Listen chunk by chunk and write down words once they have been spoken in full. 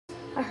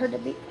I heard the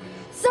beep.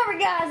 Sorry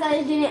guys,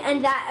 I didn't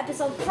end that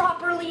episode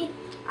properly.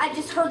 I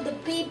just heard the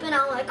beep and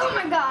I'm like, oh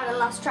my god, I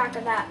lost track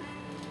of that.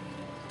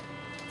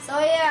 So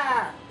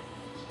yeah,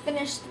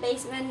 finished the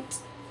basement.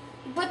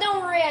 But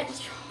don't worry, I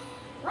just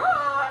run.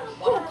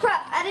 Oh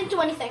crap, I didn't do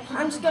anything.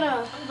 I'm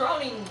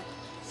drowning.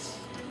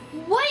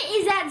 What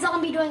is that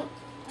zombie doing?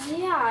 Oh,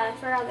 yeah, I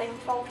forgot they can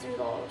fall through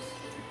those.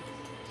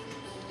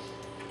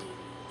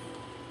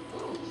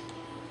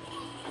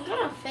 I'm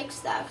gonna fix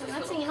that because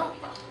next thing you know.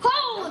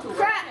 Holy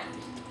crap!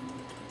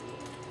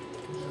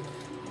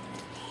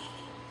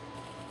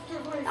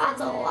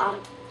 That's a lot.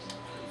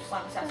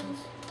 Slime assassins.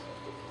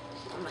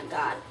 Oh my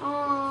god.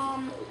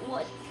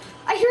 What?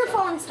 I hear a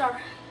falling star.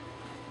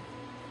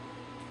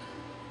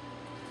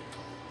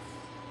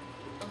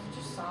 Does it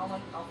just sound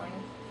like nothing?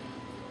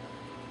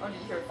 Or did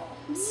you hear it fall?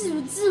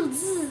 Zzz, zzz,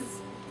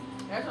 zzz.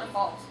 That's when it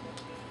falls.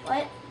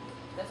 What?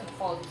 That's when it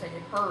falls. You say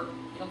it heard.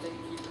 You don't say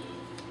you hear.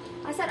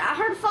 I said I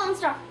heard a falling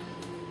star.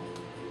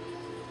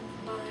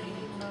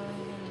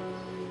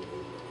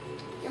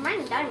 You're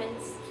mining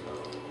diamonds.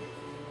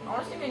 I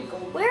want to see me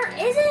gold. Where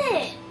is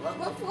it?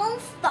 What falling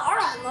star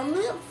on? Let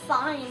me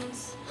find.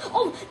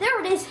 Oh,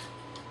 there it is.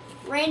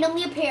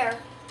 Randomly appear.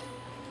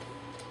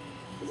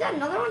 Is that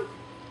another one?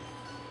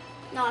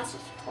 No, that's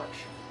just a torch.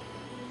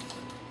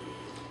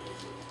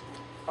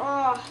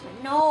 Oh,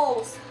 my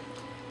nose.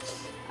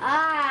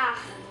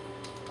 Ah.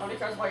 Nobody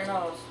cares about your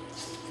nose.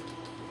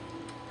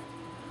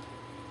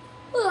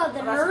 Oh, the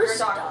Unless nurse you're a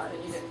doctor, does.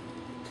 then you do.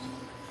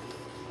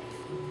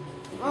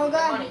 Oh, You get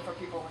God. money for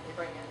people when you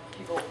bring in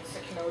people with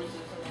sick noses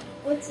and then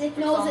With sick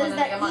fix them and noses then they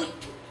get that money.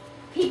 eat.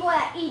 People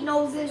that eat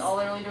noses. All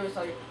they really do is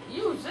tell you,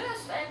 use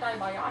this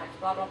antibiotics,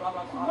 blah blah blah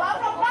blah blah. Blah,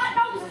 blah,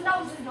 blah. Noses,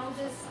 noses,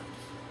 noses.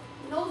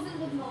 Noses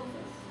with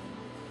noses.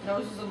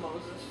 Noses of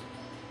Moses.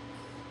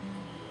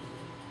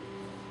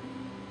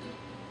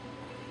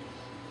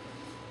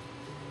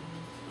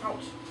 Ouch.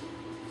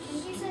 I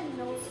think you said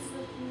noses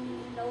with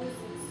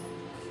noses.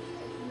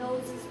 Like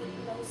noses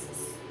with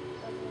noses.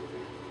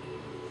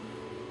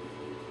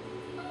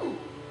 Ooh,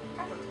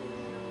 pepper.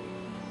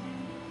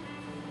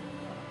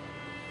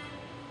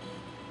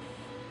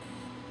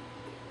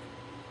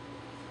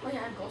 Oh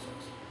yeah, and ghost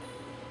ones.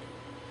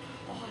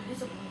 Oh, it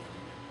is a blue.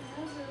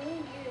 That's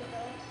really weird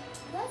though.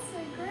 That's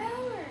the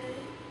grammar.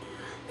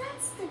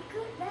 That's the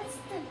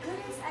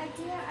goodest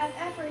idea I've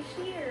ever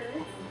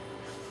heard.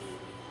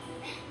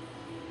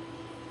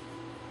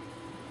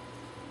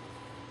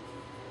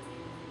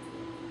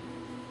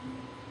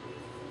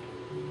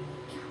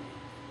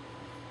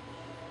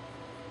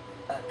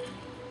 I'm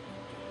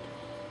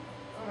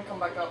gonna come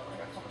back up. I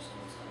got so much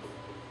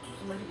stuff.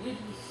 So many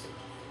ladies.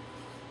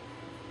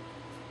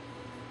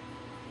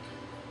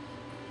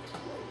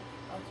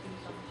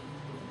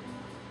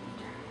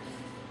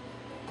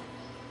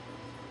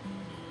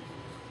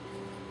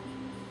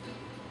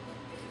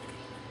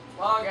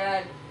 Well,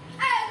 God.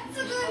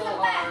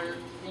 People are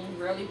being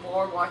really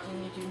bored watching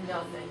me do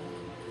nothing.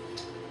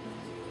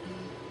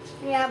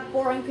 Yeah,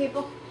 boring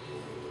people.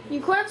 You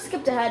could have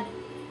skipped ahead.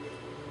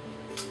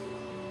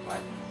 What?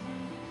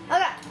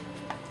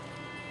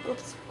 Okay.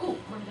 Oops. Ooh,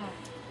 one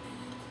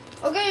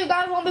die. Okay, you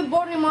guys won't be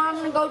bored anymore. I'm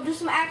gonna go do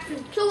some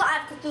action. Kill the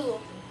Cthulhu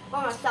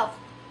by myself.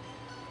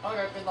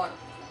 Okay, good luck.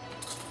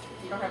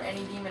 You don't have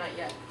any demonite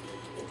yet.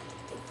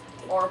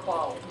 Or a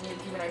bow. You need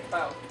a demonite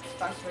bow.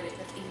 That's the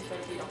easiest way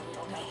if you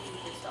don't have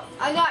good stuff.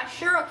 I got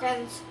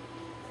shurikens.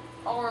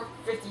 Or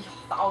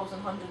 50,000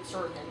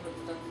 shurikens,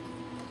 which is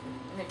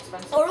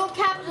inexpensive. Oral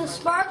Captain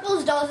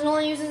Sparkles does and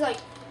only uses like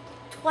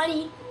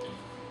 20.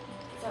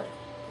 Sorry.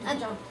 And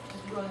Jump.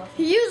 Really much.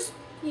 he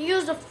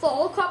used a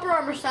full copper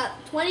armor set,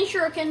 20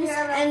 shurikens,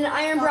 and an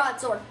iron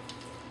broadsword.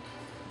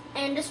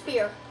 And a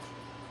spear.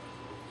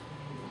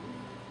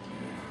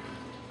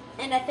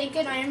 And I think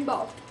an iron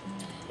bow.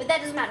 But that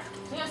doesn't matter.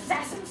 The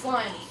assassin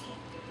slimes.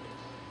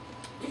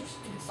 You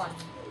stupid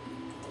slimes.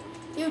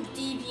 You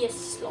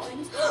devious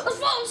slimes. A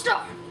fallen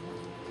star!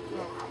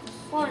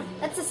 One.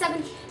 That's the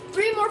 7.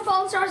 3 more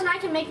fallen stars and I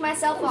can make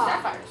myself Ooh, up.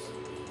 sapphires.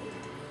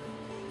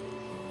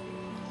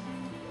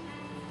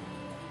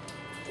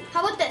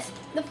 How about this?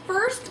 The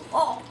first,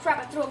 oh crap,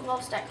 I threw a glow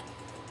stick.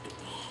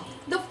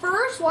 The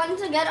first one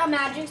to get a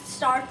magic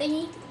star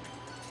thingy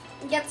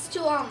gets to,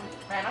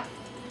 Mana?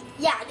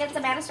 yeah, gets a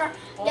mana star.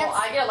 Well, Gets,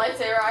 I get a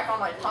lightsaber. I found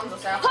like tons of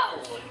sapphires.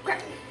 oh,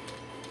 crap.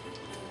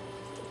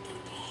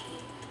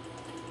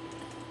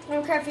 I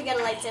don't care if you get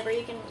a lightsaber,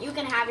 you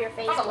can have your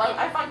face.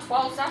 I found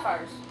 12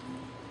 sapphires.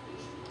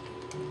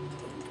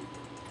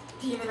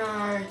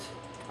 Demonite.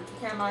 But you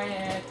can't mine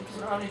it because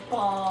we don't have any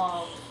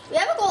bombs. We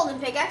have a golden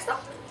pickaxe though.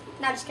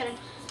 No, just kidding.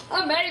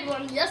 I made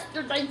one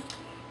yesterday.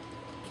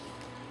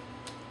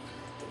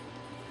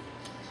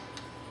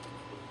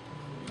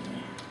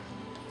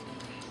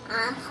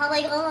 I'm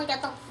probably gonna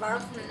get the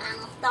first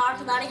mana star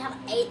because I already have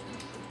 8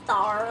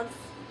 stars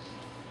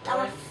that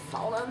were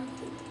fallen.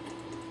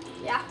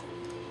 Yeah.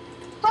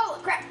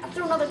 Holy crap, I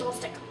threw another glow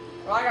stick.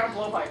 Well, I got a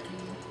blowpipe.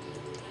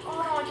 Oh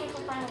no, I can't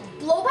click my own.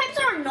 Blowpipes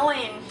are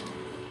annoying.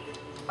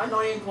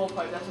 Annoying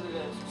blowpipe, that's what it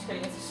is. Just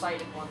kidding, it's a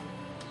sighted one.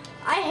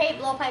 I hate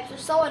blowpipes. They're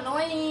so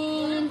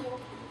annoying. You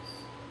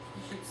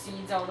shoot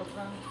seeds out of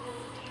them.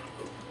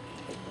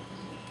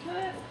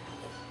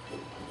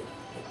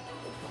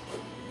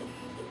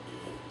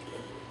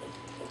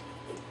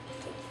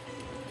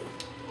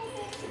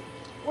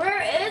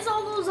 Where is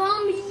all those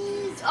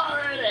zombies? Oh,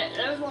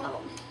 there's one of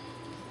them.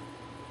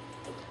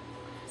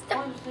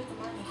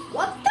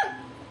 What the?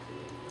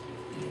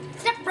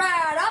 Step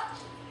right up.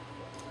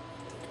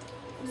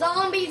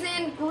 Zombies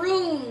and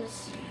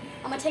grooms.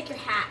 I'm gonna take your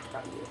hat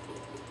from you.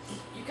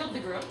 You killed the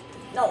groom?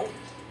 No.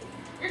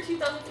 You're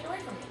 2,000 feet away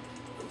from me.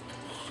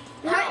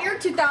 Not you're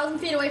 2,000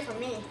 feet away from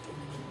me.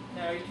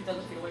 No, you're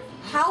 2,000 feet away from me.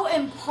 How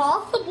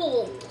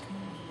impossible.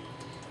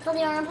 Because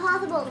you're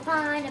impossible to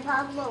find,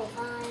 impossible to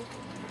find.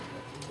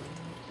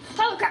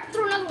 Oh crap,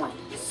 throw another one.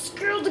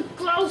 Screw the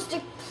glow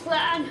stick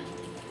plan.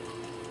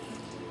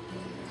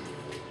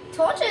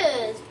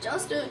 Torches,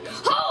 just a...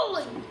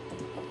 Holy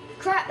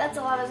crap, that's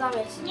a lot of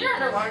zombies. You're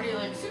underwater, you're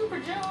like Super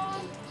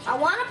John. I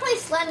want to play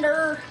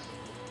Slender.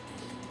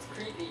 It's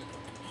creepy.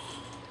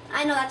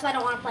 I know, that's why I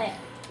don't want to play it.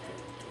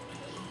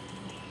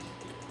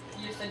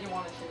 You just said you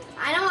wanted to.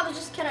 I know, I was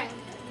just kidding.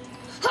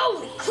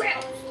 Holy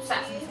crap!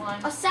 Assassin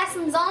slime.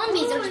 Assassin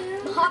zombies are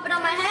just hopping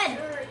on my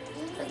head.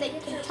 Because they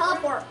can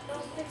teleport.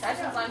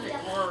 Assassin slimes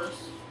are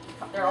worse.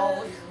 They're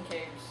always in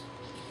caves.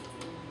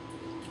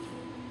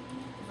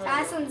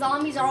 Assassin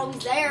zombies are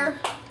always there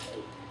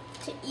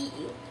to eat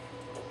you.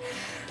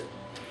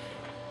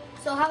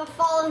 So have a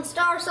fallen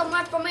star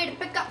somewhere for me to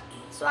pick up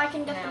so I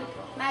can get the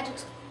magic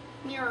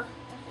mirror.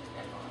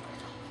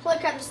 Holy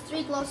crap, there's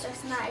 3 glow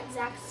sticks in that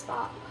exact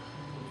spot.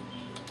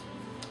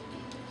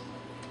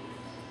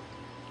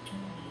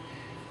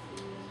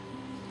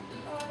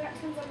 Oh, I got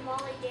tons of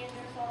molly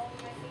dandruff all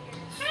over my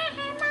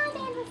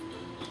fingers.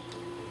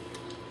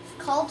 It's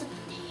called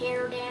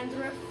hair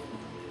dandruff.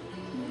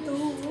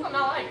 I'm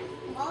not like it.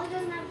 Molly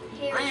doesn't have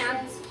hair, I she am.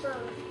 has fur.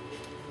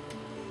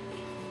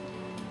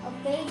 A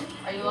big,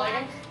 Are you black,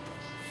 lagging?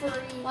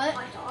 furry What?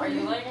 python. Are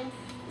you lagging?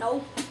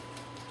 No.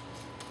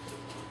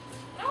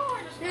 No,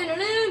 I just...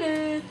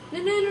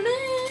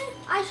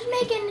 I should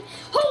make an...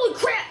 Holy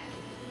crap!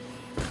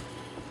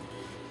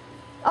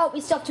 Oh, we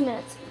still have 2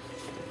 minutes.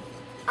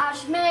 I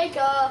should make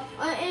an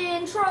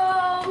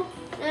intro.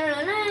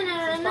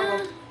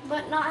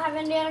 But not have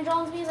Indiana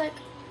Jones music.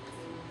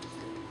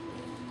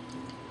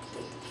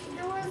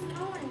 There was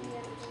no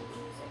Indiana Jones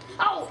music.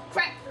 Oh,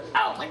 crap!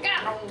 Oh my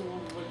god!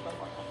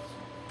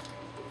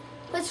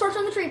 Place the torch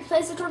on the tree.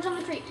 Place the torch on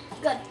the tree.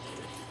 Good.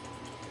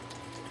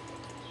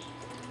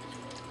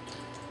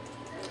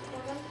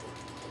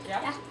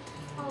 Yeah? Yeah.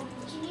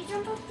 Can you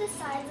jump up the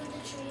sides of the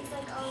trees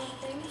like all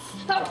the things?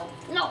 Oh,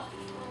 no.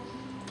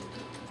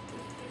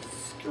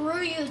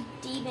 Screw you,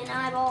 demon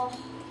eyeball.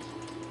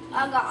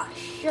 I got a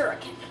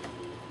shuriken.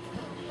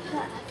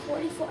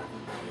 44.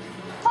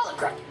 Holy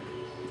crap.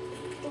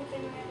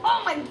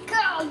 Oh my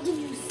god, did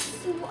you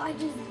see what I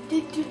just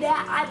did to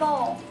that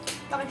eyeball?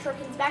 Got my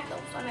shurikens back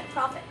though, so I'm at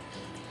profit.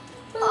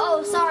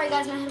 Oh, sorry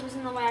guys, my head was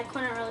in the way. I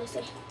couldn't really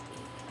see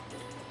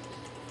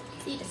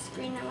the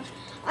screen that much.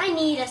 I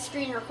need a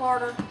screen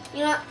recorder.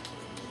 You know what?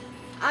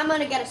 I'm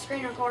gonna get a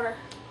screen recorder.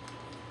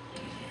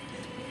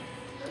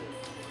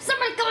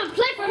 Somebody come and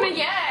play for me!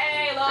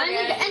 Yay, Logan! I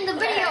need to end the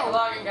video. Hey,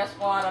 Logan, guess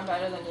what? I'm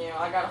better than you.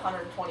 I got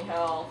 120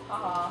 health.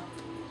 Haha.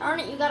 Darn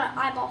it, you got an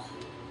eyeball.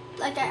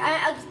 Like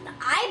I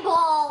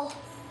eyeball.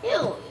 Ew,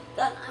 you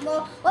got an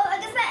eyeball. Well, I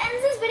guess that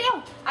ends this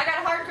video. I got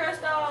a heart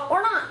crystal!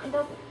 Or not. It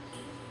doesn't.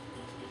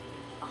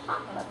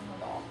 Aha, that's my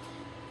ball.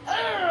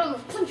 Ugh,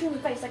 punch you in the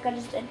face like I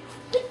just did.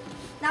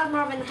 That was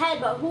more in the head,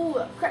 but who?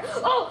 Crap.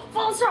 Oh,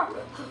 fallen star.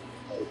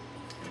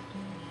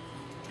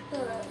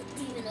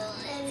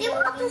 See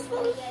what this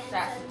one?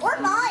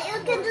 Or not, you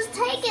can just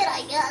take it,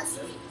 I guess.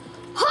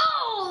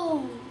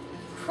 Oh!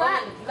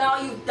 Crap. Logan, now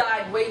you've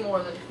died way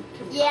more than 2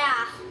 times.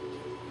 Yeah.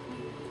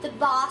 The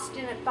boss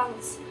didn't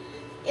bounce.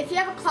 If you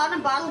have a cloud and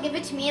a bottle, give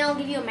it to me and I'll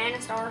give you a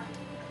mana star.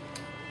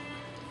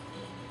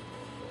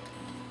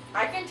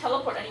 I can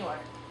teleport anywhere.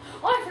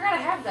 Oh, I forgot I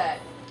have that.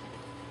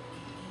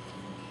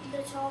 The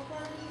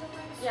teleporting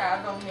device? Yeah,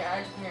 I've got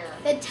I just mirror.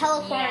 The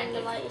teleporting Yeah.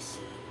 device.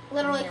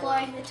 Literally, Yeah.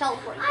 Chloe, the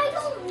teleporting I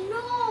device. don't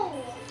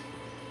know.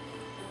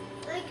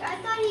 Like, I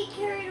thought he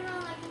carried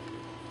around like...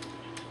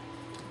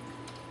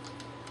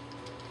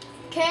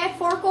 Okay,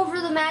 fork over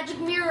the magic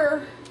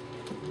mirror.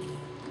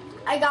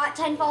 I got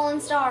 10 fallen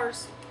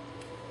stars.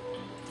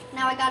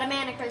 Now I got a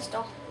mana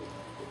crystal.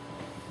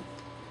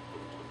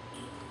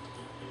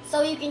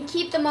 So you can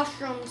keep the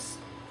mushrooms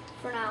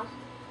for now.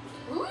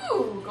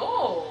 Ooh,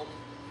 gold.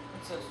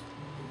 What's this?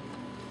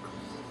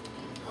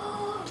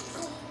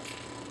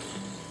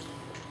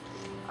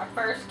 Our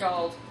first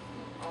gold.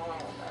 Oh, I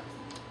want that.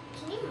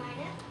 Can you mine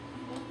it?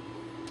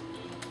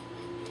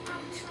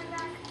 Ouch, my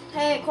back.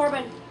 Hey,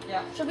 Corbin,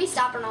 Yeah. should we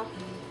stop or no?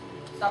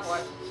 Stop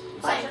what?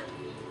 Fine. Session?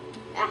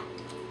 Yeah.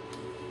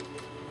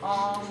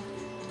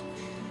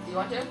 Do you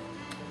want to?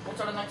 We'll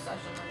start the next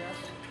session, I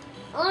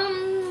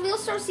guess. We'll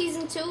start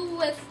season 2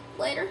 with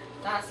later.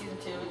 Not season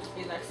 2, it'll just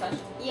be the next session.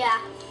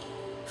 Yeah.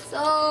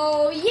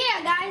 So,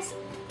 yeah, guys.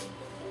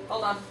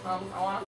 Hold on. I wanna